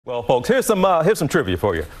Well, folks, here's some trivia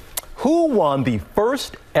for you. Who won the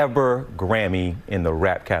first ever Grammy in the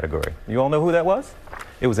rap category? You all know who that was?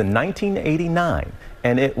 It was in 1989,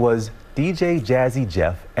 and it was DJ Jazzy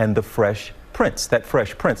Jeff and the Fresh Prince. That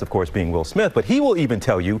Fresh Prince, of course, being Will Smith, but he will even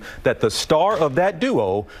tell you that the star of that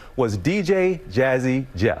duo was DJ Jazzy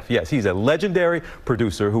Jeff. Yes, he's a legendary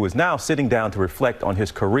producer who is now sitting down to reflect on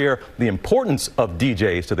his career, the importance of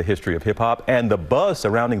DJs to the history of hip-hop, and the buzz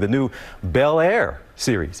surrounding the new Bel-Air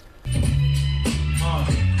series.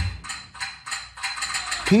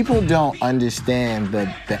 People don't understand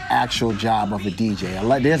the actual job of a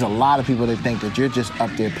DJ. There's a lot of people that think that you're just up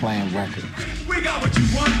there playing records. We got what you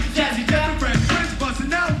want, Jazzy Jeff, Fresh Prince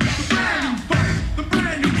busting out the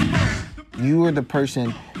brand new funk. You are the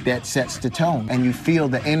person that sets the tone, and you feel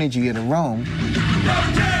the energy of the room.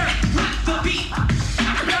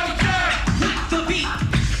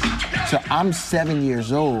 So I'm 7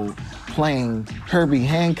 years old playing Herbie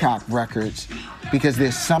Hancock records because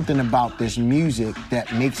there's something about this music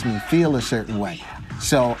that makes me feel a certain way.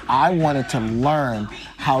 So I wanted to learn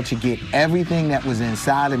how to get everything that was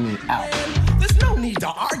inside of me out. There's no need to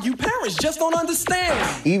argue, parents just don't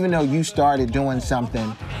understand. Even though you started doing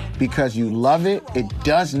something because you love it, it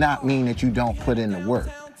does not mean that you don't put in the work.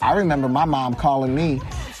 I remember my mom calling me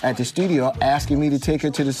at the studio asking me to take her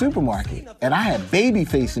to the supermarket, and I had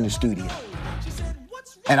Babyface in the studio.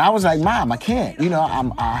 And I was like, Mom, I can't. You know,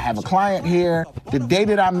 I have a client here. The day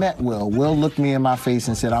that I met Will looked me in my face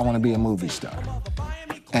and said, I want to be a movie star.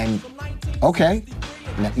 And, okay,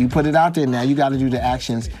 now you put it out there, now you got to do the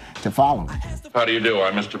actions to follow it. How do you do?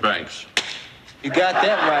 I'm Mr. Banks. You got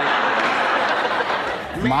that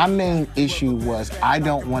right. My main issue was I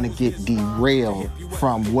don't want to get derailed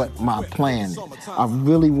from what my plan is. I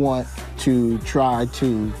really want to try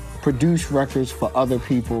to produce records for other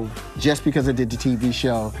people. Just because I did the TV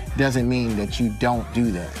show doesn't mean that you don't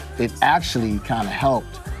do that. It actually kind of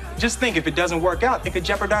helped. Just think, if it doesn't work out, it could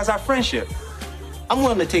jeopardize our friendship. I'm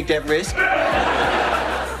willing to take that risk.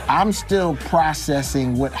 I'm still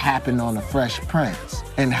processing what happened on The Fresh Prince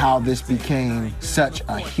and how this became such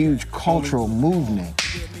a huge cultural movement.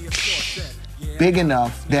 Big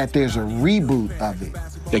enough that there's a reboot of it.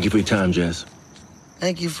 Thank you for your time, Jazz.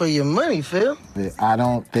 Thank you for your money, Phil. I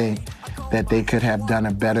don't think that they could have done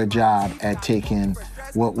a better job at taking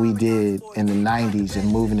what we did in the 90s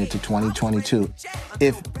and moving it to 2022.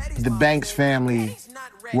 If the Banks family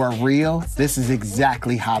were real, this is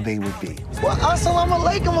exactly how they would be. Well, assalamu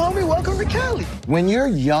alaikum, homie. Welcome to Cali. When you're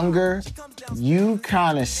younger, you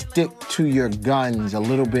kind of stick to your guns a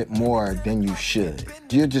little bit more than you should.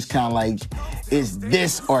 You're just kind of like, it's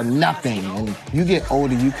this or nothing. And you get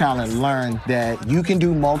older, you kind of learn that you can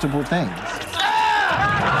do multiple things.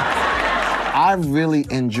 I really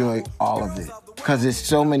enjoy all of it because there's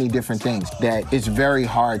so many different things that it's very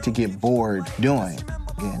hard to get bored doing.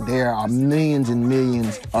 And there are millions and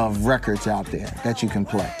millions of records out there that you can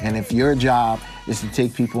play. And if your job is to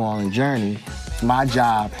take people on a journey, it's my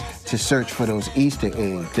job to search for those Easter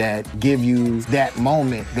eggs that give you that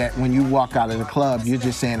moment that when you walk out of the club, you're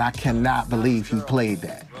just saying, I cannot believe he played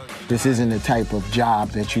that. This isn't the type of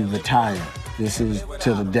job that you retire. This is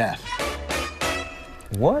to the death.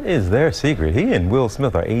 What is their secret? He and Will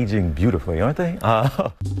Smith are aging beautifully, aren't they?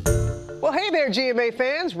 Well, hey there, GMA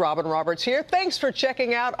fans. Robin Roberts here. Thanks for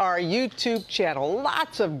checking out our YouTube channel.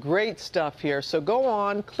 Lots of great stuff here. So go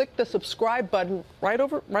on, click the subscribe button right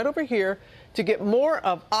over here to get more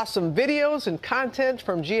of awesome videos and content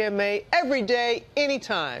from GMA every day,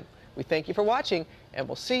 anytime. We thank you for watching, and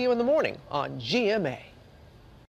we'll see you in the morning on GMA.